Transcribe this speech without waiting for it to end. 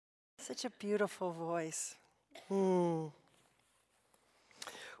Such a beautiful voice. Well,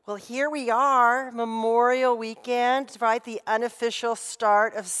 here we are, Memorial Weekend, right? The unofficial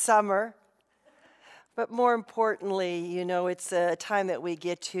start of summer. But more importantly, it's a time that we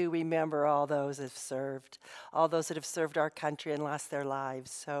get to remember all those that have served, all those that have served our country and lost their lives.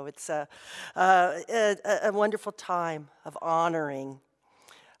 So it's a wonderful time of honoring.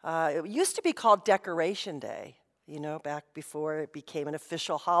 It used to be called Decoration Day. Back before it became an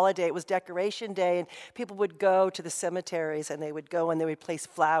official holiday, it was Decoration Day, and people would go to the cemeteries, and they would go and they would place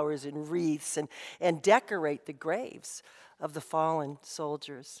flowers and wreaths and decorate the graves of the fallen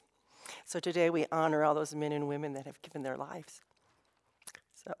soldiers. So today we honor all those men and women that have given their lives.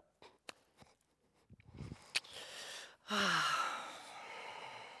 So,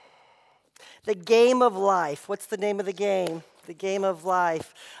 the game of life. What's the name of the game? The game of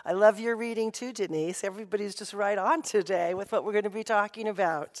life. I love your reading too, Denise. Everybody's just right on today with what we're going to be talking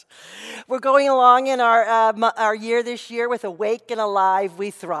about. We're going along in our year this year with Awake and Alive,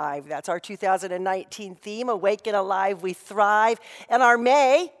 We Thrive. That's our 2019 theme, Awake and Alive, We Thrive. And our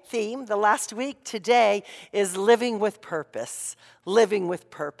May theme, the last week today, is Living with Purpose. Living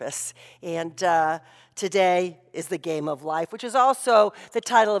with Purpose. And today is the game of life, which is also the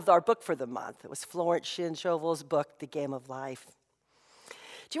title of our book for the month. It was Florence Shinn Chauvel's book, The Game of Life.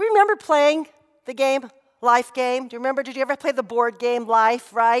 Do you remember playing the game, Life game? Do you remember, did you ever play the board game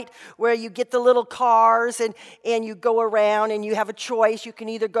Life, right? Where you get the little cars and you go around and you have a choice. You can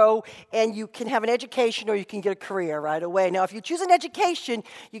either go and you can have an education or you can get a career right away. Now, if you choose an education,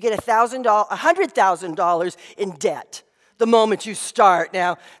 you get $100,000 in debt the moment you start.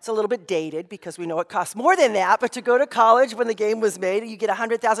 Now, it's a little bit dated because we know it costs more than that, but to go to college when the game was made, you get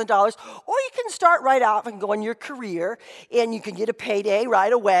 $100,000, or you can start right off and go on your career, and you can get a payday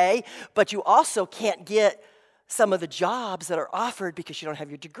right away, but you also can't get some of the jobs that are offered because you don't have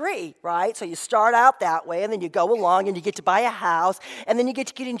your degree, right? So you start out that way, and then you go along, and you get to buy a house, and then you get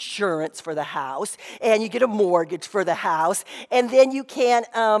to get insurance for the house, and you get a mortgage for the house, and then you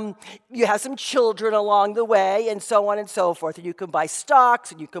have some children along the way, and so on and so forth, and you can buy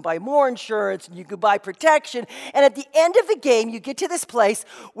stocks, and you can buy more insurance, and you can buy protection, and at the end of the game, you get to this place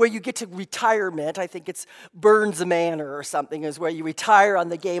where you get to retirement. I think it's Burns Manor or something is where you retire on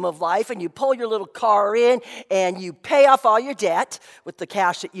the game of life, and you pull your little car in, and you pay off all your debt with the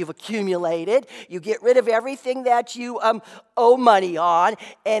cash that you've accumulated. You get rid of everything that you owe money on,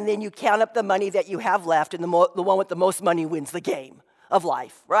 and then you count up the money that you have left, and the one with the most money wins the game of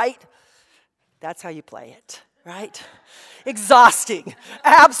life, right? That's how you play it, right? Exhausting,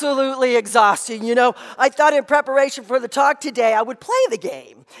 absolutely exhausting. I thought in preparation for the talk today, I would play the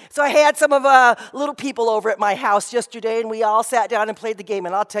game. So I had some of little people over at my house yesterday, and we all sat down and played the game,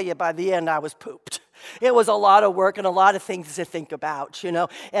 and I'll tell you, by the end, I was pooped. It was a lot of work and a lot of things to think about, and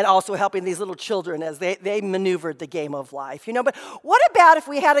also helping these little children as they maneuvered the game of life, But what about if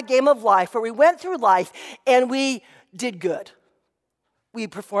we had a game of life where we went through life and we did good? We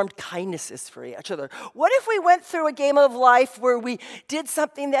performed kindnesses for each other. What if we went through a game of life where we did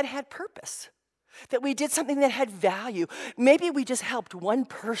something that had purpose, that we did something that had value? Maybe we just helped one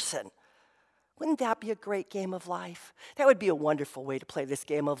person. Wouldn't that be a great game of life? That would be a wonderful way to play this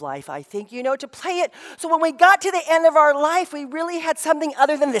game of life, I think, to play it. So when we got to the end of our life, we really had something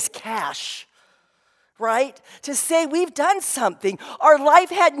other than this cash, right? To say we've done something. Our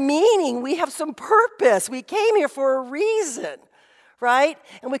life had meaning. We have some purpose. We came here for a reason, right?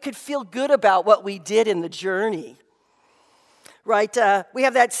 And we could feel good about what we did in the journey. Right, we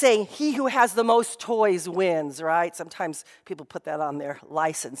have that saying, he who has the most toys wins, right? Sometimes people put that on their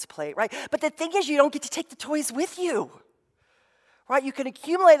license plate, right? But the thing is, you don't get to take the toys with you, right? You can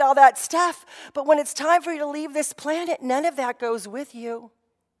accumulate all that stuff, but when it's time for you to leave this planet, none of that goes with you.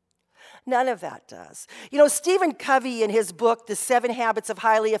 None of that does. Stephen Covey, in his book, The 7 Habits of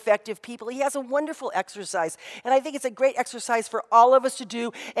Highly Effective People, he has a wonderful exercise, and I think it's a great exercise for all of us to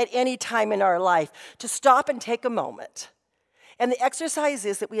do at any time in our life, to stop and take a moment. And the exercise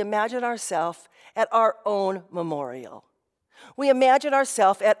is that we imagine ourselves at our own memorial. We imagine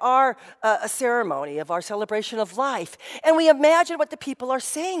ourselves at our ceremony of our celebration of life. And we imagine what the people are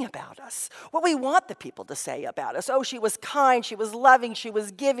saying about us, what we want the people to say about us. Oh, she was kind, she was loving, she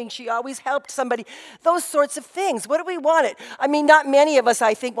was giving, she always helped somebody. Those sorts of things. What do we want it? Not many of us,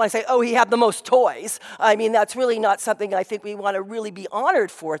 I think, want to say, oh, he had the most toys. That's really not something I think we want to really be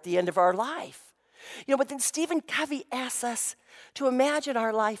honored for at the end of our life. But then Stephen Covey asks us to imagine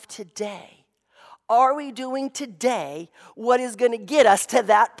our life today. Are we doing today what is going to get us to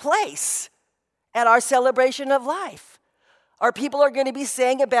that place at our celebration of life? Our people are going to be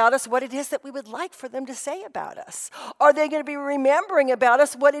saying about us what it is that we would like for them to say about us. Are they going to be remembering about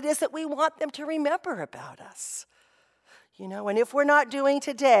us what it is that we want them to remember about us? And if we're not doing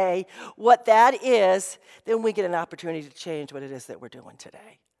today what that is, then we get an opportunity to change what it is that we're doing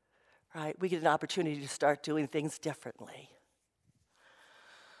today, right? We get an opportunity to start doing things differently.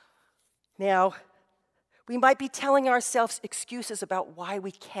 Now, we might be telling ourselves excuses about why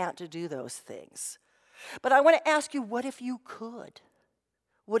we can't do those things. But I want to ask you, what if you could?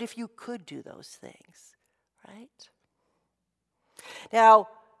 What if you could do those things, right? Now,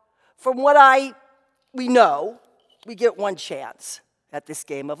 from what we know, we get one chance at this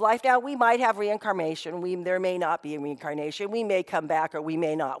game of life. Now, we might have reincarnation. There may not be a reincarnation. We may come back or we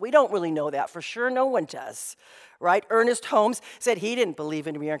may not. We don't really know that for sure. No one does, right? Ernest Holmes said he didn't believe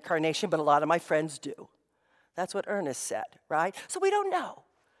in reincarnation, but a lot of my friends do. That's what Ernest said, right? So we don't know.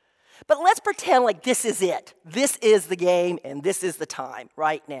 But let's pretend like this is it. This is the game and this is the time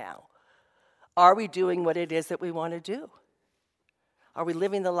right now. Are we doing what it is that we want to do? Are we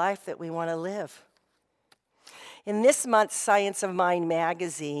living the life that we want to live? In this month's Science of Mind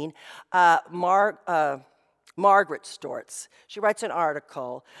magazine, Margaret Stortz, she writes an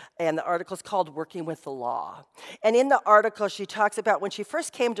article, and the article is called Working with the Law. And in the article, she talks about when she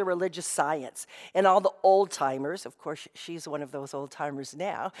first came to religious science and all the old-timers, of course, she's one of those old-timers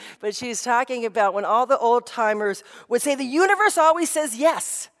now, but she's talking about when all the old-timers would say, the universe always says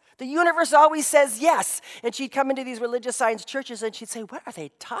yes. The universe always says yes. And she'd come into these religious science churches and she'd say, what are they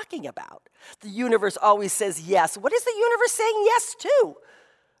talking about? The universe always says yes. What is the universe saying yes to?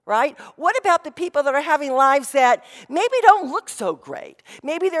 Right? What about the people that are having lives that maybe don't look so great?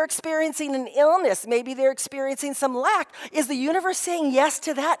 Maybe they're experiencing an illness. Maybe they're experiencing some lack. Is the universe saying yes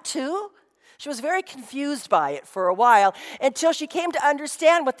to that too? She was very confused by it for a while until she came to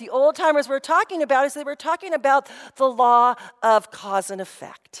understand what the old-timers were talking about is they were talking about the law of cause and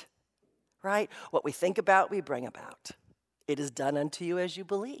effect. Right? What we think about, we bring about. It is done unto you as you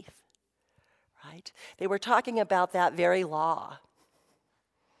believe. Right? They were talking about that very law.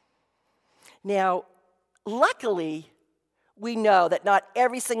 Now, luckily, we know that not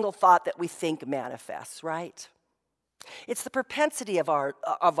every single thought that we think manifests, right? It's the propensity of our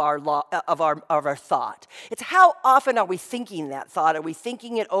thought. It's how often are we thinking that thought? Are we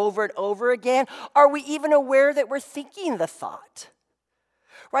thinking it over and over again? Are we even aware that we're thinking the thought?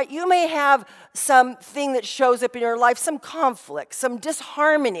 Right? You may have something that shows up in your life, some conflict, some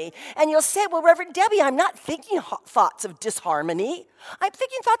disharmony, and you'll say, well, Reverend Debbie, I'm not thinking thoughts of disharmony. I'm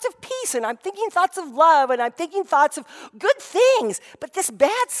thinking thoughts of peace, and I'm thinking thoughts of love, and I'm thinking thoughts of good things, but this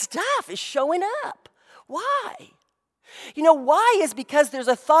bad stuff is showing up. Why? Why is because there's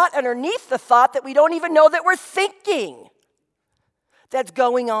a thought underneath the thought that we don't even know that we're thinking that's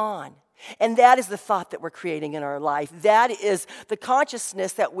going on. And that is the thought that we're creating in our life. That is the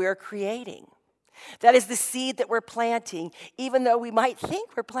consciousness that we're creating. That is the seed that we're planting, even though we might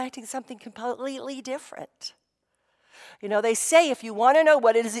think we're planting something completely different. They say if you want to know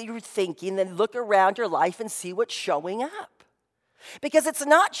what it is that you're thinking, then look around your life and see what's showing up. Because it's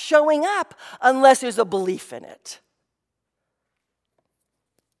not showing up unless there's a belief in it.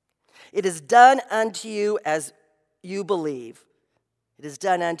 It is done unto you as you believe. It is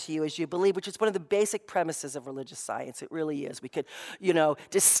done unto you as you believe, which is one of the basic premises of religious science. It really is. We could,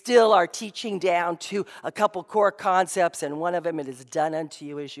 distill our teaching down to a couple core concepts, and one of them, it is done unto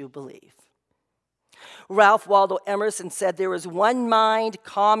you as you believe. Ralph Waldo Emerson said, there is one mind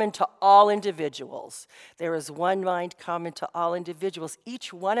common to all individuals. There is one mind common to all individuals.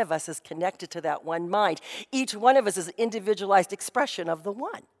 Each one of us is connected to that one mind. Each one of us is an individualized expression of the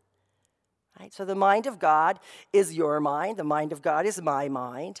one. Right? So the mind of God is your mind. The mind of God is my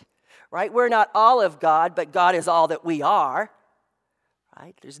mind. Right? We're not all of God, but God is all that we are.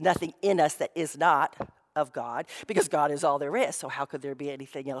 Right? There's nothing in us that is not of God, because God is all there is. So how could there be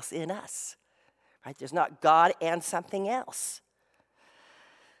anything else in us? Right? There's not God and something else.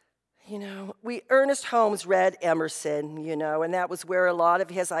 Ernest Holmes read Emerson, and that was where a lot of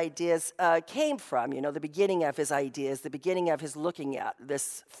his ideas came from, the beginning of his ideas, the beginning of his looking at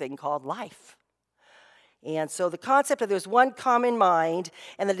this thing called life. And so the concept of there's one common mind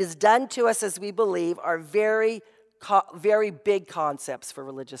and that is done to us as we believe are very, very big concepts for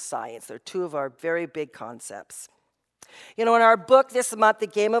religious science. They're two of our very big concepts. In our book this month, The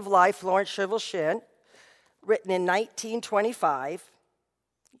Game of Life, Florence Scovel Shinn, written in 1925,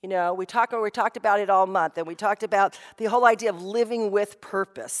 we talked about it all month, and we talked about the whole idea of living with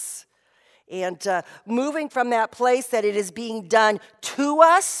purpose and moving from that place that it is being done to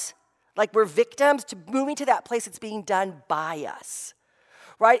us, like we're victims, to moving to that place it's being done by us.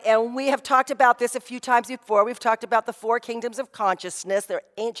 right? And we have talked about this a few times before. We've talked about the four kingdoms of consciousness. They're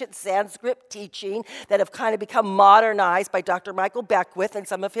ancient Sanskrit teaching that have kind of become modernized by Dr. Michael Beckwith in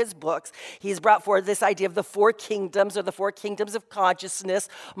some of his books. He's brought forward this idea of the four kingdoms, or the four kingdoms of consciousness.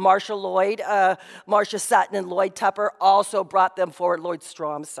 Marcia Sutton and Lloyd Tupper also brought them forward. Lloyd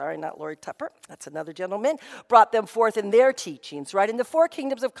Strom, sorry, not Lloyd Tupper. That's another gentleman. Brought them forth in their teachings, right? And the four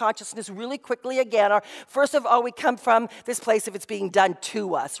kingdoms of consciousness really quickly again are, first of all, we come from this place of it's being done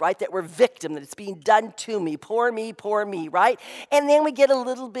to us, right? That we're victim, that it's being done to me, poor me, right? And then we get a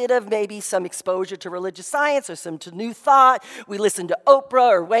little bit of maybe some exposure to religious science or some to new thought. We listen to Oprah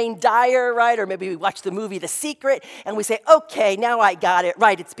or Wayne Dyer, right? Or maybe we watch the movie The Secret and we say, okay, now I got it,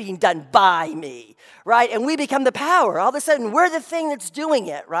 right? It's being done by me, right? And we become the power. All of a sudden, we're the thing that's doing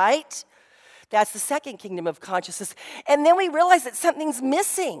it, right? That's the second kingdom of consciousness. And then we realize that something's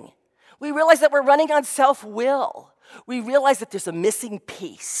missing. We realize that we're running on self-will. We realize that there's a missing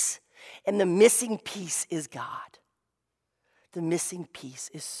piece, and the missing piece is God. The missing piece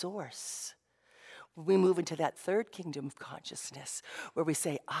is Source. We move into that third kingdom of consciousness where we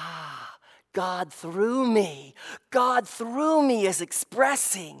say, God through me is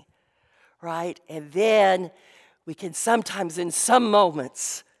expressing, right? And then we can sometimes, in some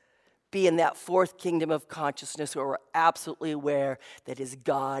moments, be in that fourth kingdom of consciousness where we're absolutely aware that is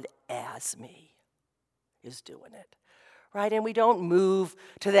God as me is doing it. Right? And we don't move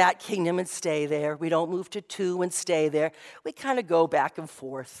to that kingdom and stay there. We don't move to 2 and stay there. We kind of go back and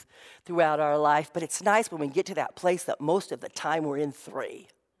forth throughout our life. But it's nice when we get to that place that most of the time we're in 3.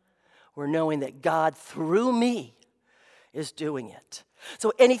 We're knowing that God through me is doing it.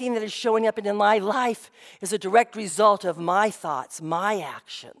 So anything that is showing up in my life is a direct result of my thoughts, my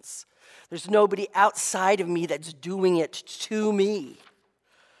actions. There's nobody outside of me that's doing it to me.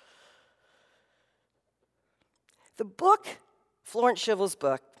 The book, Florence Schivel's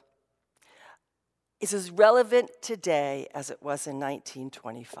book, is as relevant today as it was in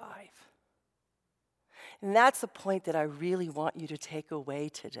 1925. And that's the point that I really want you to take away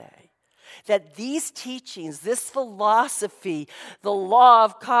today. That these teachings, this philosophy, the law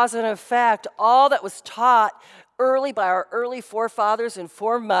of cause and effect, all that was taught early by our early forefathers and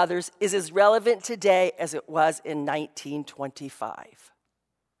foremothers is as relevant today as it was in 1925.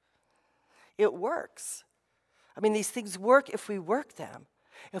 It works. I mean, these things work if we work them,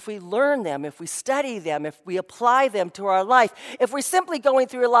 if we learn them, if we study them, if we apply them to our life. If we're simply going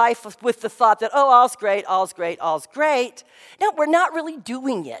through life with the thought that, all's great, all's great, all's great, no, we're not really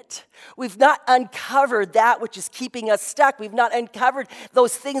doing it. We've not uncovered that which is keeping us stuck. We've not uncovered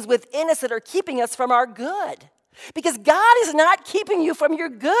those things within us that are keeping us from our good. Because God is not keeping you from your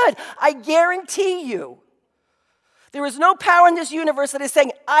good, I guarantee you. There is no power in this universe that is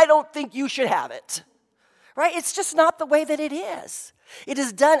saying, I don't think you should have it. Right? It's just not the way that it is. It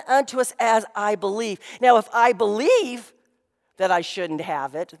is done unto us as I believe. Now, if I believe that I shouldn't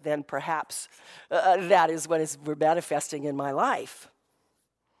have it, then perhaps that is what is manifesting in my life.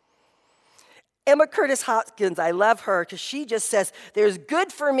 Emma Curtis Hopkins, I love her because she just says, there's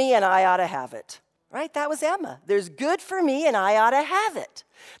good for me and I ought to have it. Right? That was Emma. There's good for me and I ought to have it.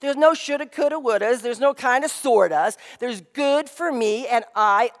 There's no shoulda, coulda, wouldas. There's no kind of sortas. There's good for me and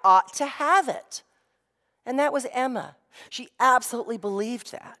I ought to have it. And that was Emma. She absolutely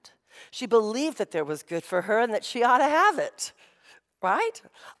believed that. She believed that there was good for her and that she ought to have it, right?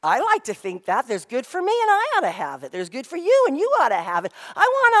 I like to think that there's good for me and I ought to have it. There's good for you and you ought to have it. I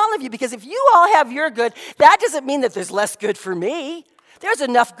want all of you because if you all have your good, that doesn't mean that there's less good for me. There's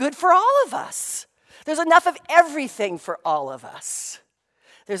enough good for all of us. There's enough of everything for all of us.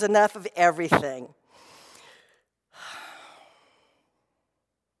 There's enough of everything.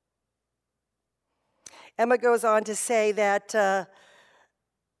 Emma goes on to say that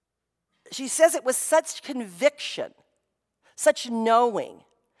she says it with such conviction, such knowing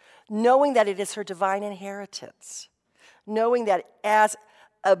that it is her divine inheritance, knowing that as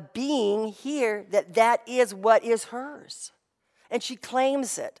a being here, that is what is hers. And she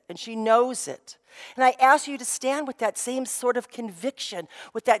claims it, and she knows it. And I ask you to stand with that same sort of conviction,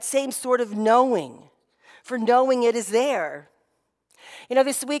 with that same sort of knowing, for knowing it is there. You know,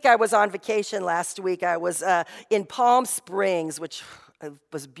 this week I was on vacation last week. I was in Palm Springs, which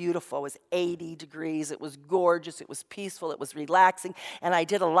was beautiful. It was 80 degrees. It was gorgeous. It was peaceful. It was relaxing. And I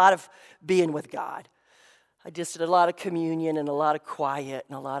did a lot of being with God. I just did a lot of communion and a lot of quiet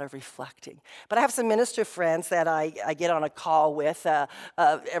and a lot of reflecting. But I have some minister friends that I get on a call with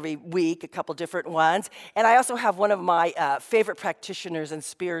every week, a couple different ones. And I also have one of my favorite practitioners and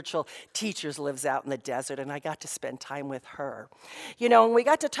spiritual teachers lives out in the desert, and I got to spend time with her. You know, and we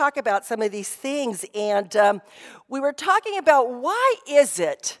got to talk about some of these things, and we were talking about why is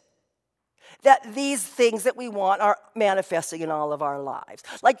it that these things that we want are manifesting in all of our lives.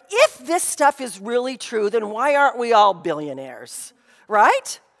 Like, if this stuff is really true, then why aren't we all billionaires,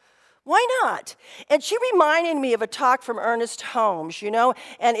 right? Why not? And she reminded me of a talk from Ernest Holmes, you know,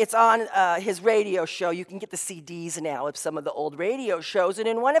 and it's on his radio show. You can get the CDs now of some of the old radio shows, and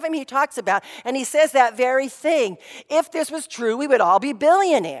in one of them he talks about, and he says that very thing. If this was true, we would all be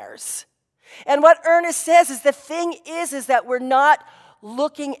billionaires. And what Ernest says is the thing is that we're not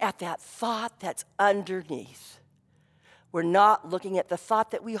looking at that thought that's underneath. We're not looking at the thought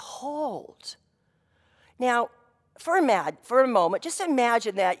that we hold. Now, for a moment, just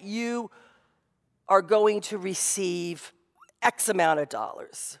imagine that you are going to receive X amount of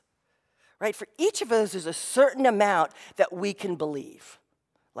dollars, right? For each of us, there's a certain amount that we can believe.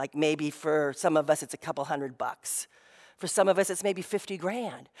 Like maybe for some of us, it's a couple $100. For some of us, it's maybe 50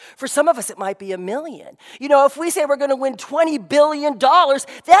 grand. For some of us, it might be $1 million. You know, if we say we're going to win $20 billion,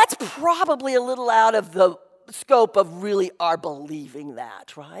 that's probably a little out of the scope of really our believing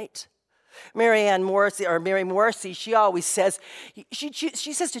that, right? Mary Morrissey, she always says, she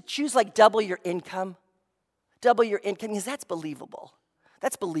says to choose like double your income, because that's believable.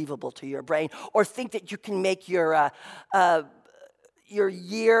 That's believable to your brain. Or think that you can make your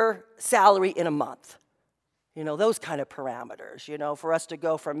year salary in a month. You know, those kind of parameters, you know, for us to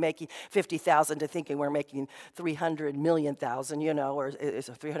go from making 50,000 to thinking we're making 300 million thousand, you know, or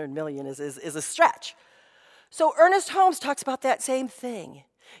 300 million is a stretch. So Ernest Holmes talks about that same thing.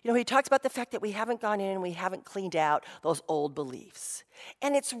 You know, he talks about the fact that we haven't gone in and we haven't cleaned out those old beliefs.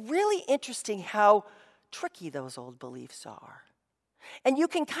 And it's really interesting how tricky those old beliefs are. And you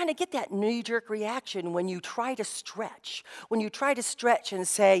can kind of get that knee-jerk reaction when you try to stretch. When you try to stretch and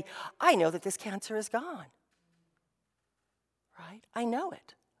say, I know that this cancer is gone. Right? I know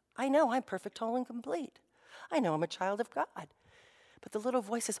it. I know I'm perfect, whole, and complete. I know I'm a child of God. But the little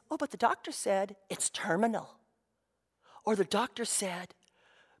voice says, oh, but the doctor said it's terminal. Or the doctor said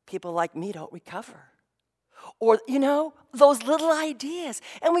people like me don't recover. Or, you know, those little ideas.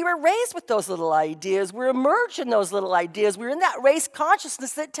 And we were raised with those little ideas. We're immersed in those little ideas. We're in that race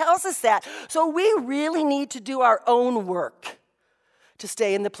consciousness that tells us that. So we really need to do our own work to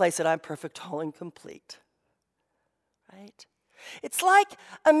stay in the place that I'm perfect, whole, and complete. Right? It's like,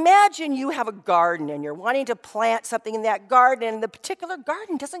 imagine you have a garden and you're wanting to plant something in that garden and the particular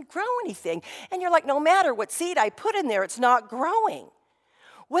garden doesn't grow anything. And you're like, no matter what seed I put in there, it's not growing.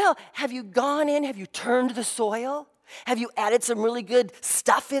 Well, have you gone in? Have you turned the soil? Have you added some really good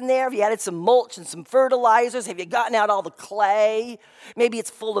stuff in there? Have you added some mulch and some fertilizers? Have you gotten out all the clay? Maybe it's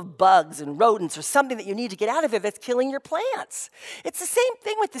full of bugs and rodents or something that you need to get out of it that's killing your plants. It's the same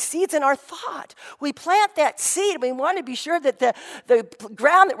thing with the seeds in our thought. We plant that seed and we want to be sure that the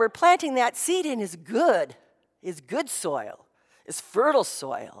ground that we're planting that seed in is good soil, is fertile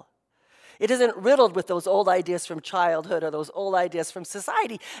soil. It isn't riddled with those old ideas from childhood or those old ideas from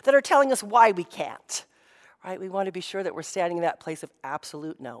society that are telling us why we can't. Right? We want to be sure that we're standing in that place of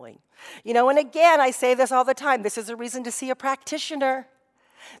absolute knowing. You know, and again, I say this all the time. This is a reason to see a practitioner.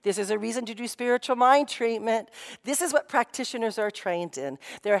 This is a reason to do spiritual mind treatment. This is what practitioners are trained in.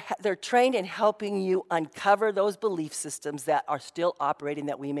 They're trained in helping you uncover those belief systems that are still operating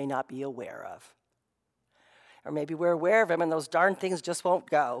that we may not be aware of. Or maybe we're aware of them and those darn things just won't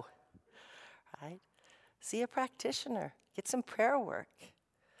go. Right? See a practitioner. Get some prayer work.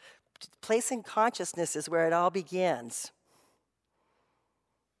 Placing consciousness is where it all begins.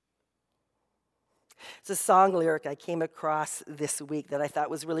 It's a song lyric I came across this week that I thought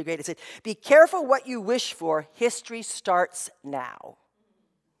was really great. It said, be careful what you wish for. History starts now.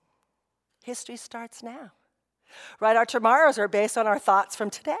 History starts now. Right? Our tomorrows are based on our thoughts from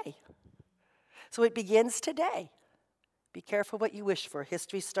today. So it begins today. Be careful what you wish for.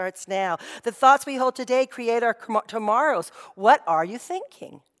 History starts now. The thoughts we hold today create our tomorrows. What are you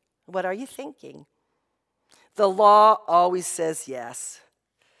thinking? What are you thinking? The law always says yes.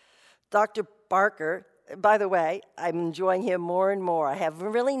 Dr. Barker, by the way, I'm enjoying him more and more. I have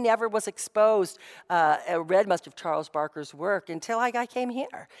really never was exposed, read much of Charles Barker's work until I came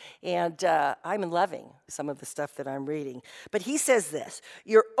here. And I'm loving some of the stuff that I'm reading. But he says this,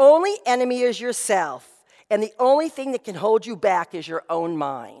 your only enemy is yourself, and the only thing that can hold you back is your own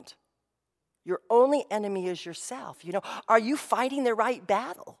mind. Your only enemy is yourself. You know, are you fighting the right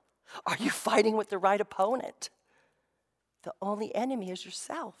battle? Are you fighting with the right opponent? The only enemy is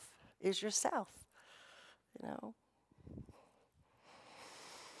yourself, you know.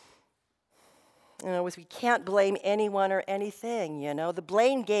 We can't blame anyone or anything, you know. The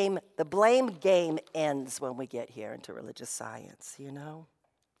blame game ends when we get here into religious science, you know.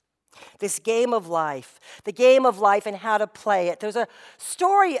 This game of life, the game of life and how to play it. There's a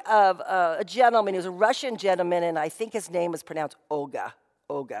story of a gentleman, he was a Russian gentleman, and I think his name was pronounced Olga.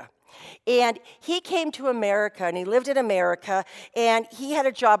 And he came to America, and he lived in America, and he had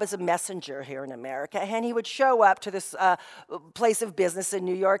a job as a messenger here in America, and he would show up to this place of business in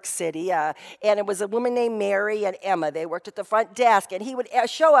New York City, and it was a woman named Mary and Emma. They worked at the front desk, and he would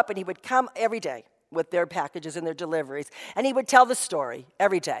show up, and he would come every day with their packages and their deliveries, and he would tell the story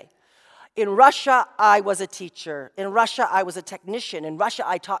every day. In Russia, I was a teacher. In Russia, I was a technician. In Russia,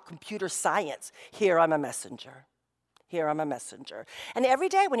 I taught computer science. Here, I'm a messenger. And every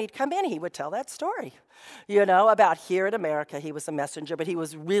day when he'd come in, he would tell that story, you know, about here in America, he was a messenger, but he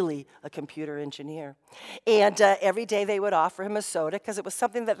was really a computer engineer. And every day they would offer him a soda because it was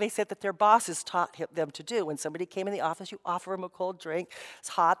something that they said that their bosses taught them to do. When somebody came in the office, you offer them a cold drink. It's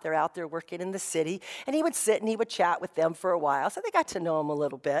hot. They're out there working in the city. And he would sit and he would chat with them for a while. So they got to know him a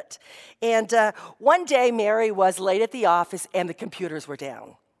little bit. And one day, Mary was late at the office and the computers were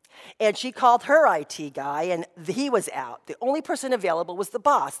down. And she called her IT guy, and he was out. The only person available was the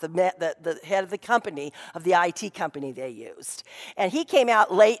boss, the head of the company, of the IT company they used. And he came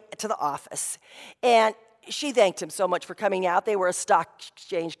out late to the office. And she thanked him so much for coming out. They were a stock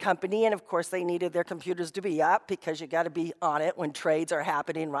exchange company, and of course they needed their computers to be up because you got to be on it when trades are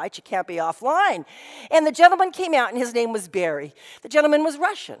happening, right? You can't be offline. And the gentleman came out, and his name was Barry. The gentleman was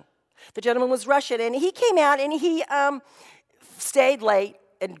Russian, and he came out, and he stayed late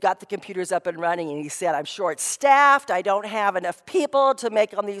and got the computers up and running, and he said, I'm short-staffed, I don't have enough people to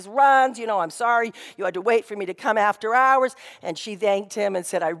make on these runs, you know, I'm sorry, you had to wait for me to come after hours, and she thanked him and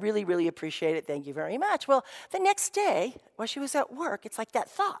said, I really, really appreciate it, thank you very much. Well, the next day, while she was at work, it's like that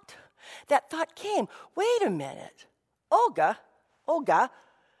thought came, wait a minute, Olga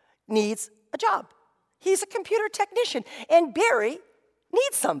needs a job. He's a computer technician, and Barry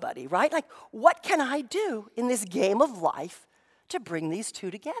needs somebody, right? Like, what can I do in this game of life to bring these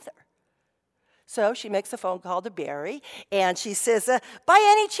two together? So she makes a phone call to Barry, and she says, by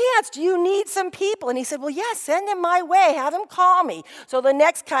any chance, do you need some people? And he said, well, yes, send them my way. Have him call me. So the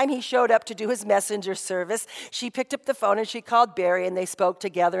next time he showed up to do his messenger service, she picked up the phone, and she called Barry, and they spoke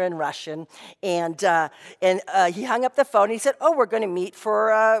together in Russian. And he hung up the phone, and he said, oh, we're going to meet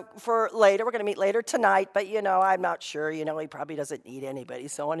for later. We're going to meet later tonight, but, you know, I'm not sure. You know, he probably doesn't need anybody,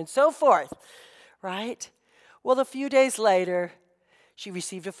 so on and so forth, right? Well, a few days later, she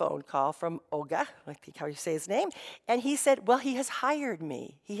received a phone call from Olga, I think how you say his name, and he said, well, he has hired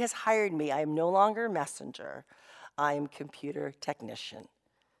me. I am no longer messenger. I am computer technician.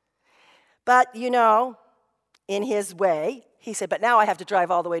 But, you know, in his way, he said, but now I have to drive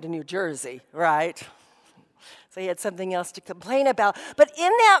all the way to New Jersey, right? So he had something else to complain about. But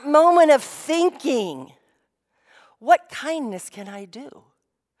in that moment of thinking, what kindness can I do?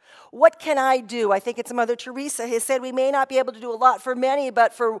 What can I do? I think it's Mother Teresa has said we may not be able to do a lot for many,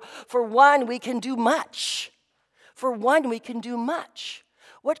 but for one we can do much.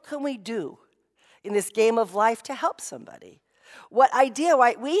 What can we do in this game of life to help somebody? What idea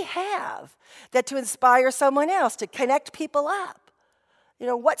might we have that to inspire someone else, to connect people up? You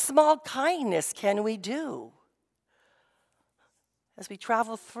know, what small kindness can we do as we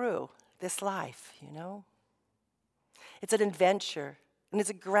travel through this life, you know? It's an adventure. And it's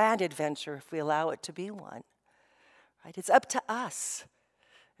a grand adventure if we allow it to be one, right? It's up to us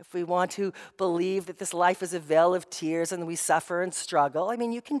if we want to believe that this life is a vale of tears and we suffer and struggle. I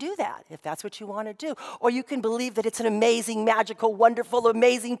mean, you can do that if that's what you want to do. Or you can believe that it's an amazing, magical, wonderful,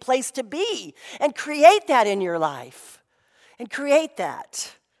 amazing place to be and create that in your life.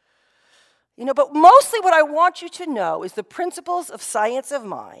 You know, but mostly what I want you to know is the principles of science of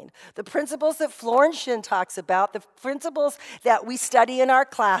mind, the principles that Florence Shin talks about, the principles that we study in our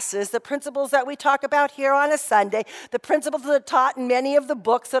classes, the principles that we talk about here on a Sunday, the principles that are taught in many of the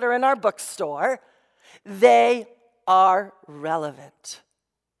books that are in our bookstore. They are relevant.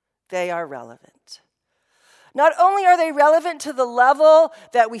 Not only are they relevant to the level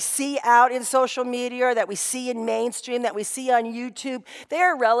that we see out in social media, or that we see in mainstream, that we see on YouTube, they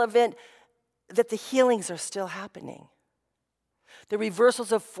are relevant that the healings are still happening. The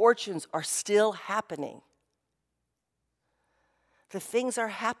reversals of fortunes are still happening. The things are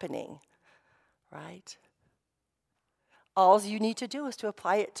happening, right? All you need to do is to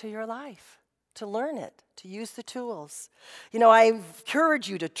apply it to your life. to learn it, to use the tools. You know, I encourage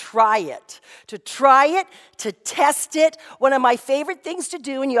you to try it, to test it. One of my favorite things to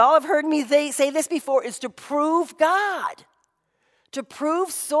do, and you all have heard me say this before, is to prove God, to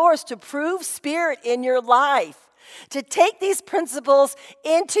prove source, to prove spirit in your life, to take these principles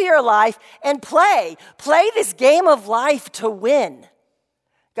into your life and play this game of life to win.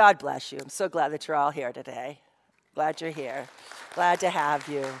 God bless you. I'm so glad that you're all here today. Glad you're here. Glad to have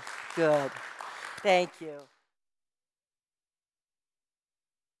you. Good. Thank you.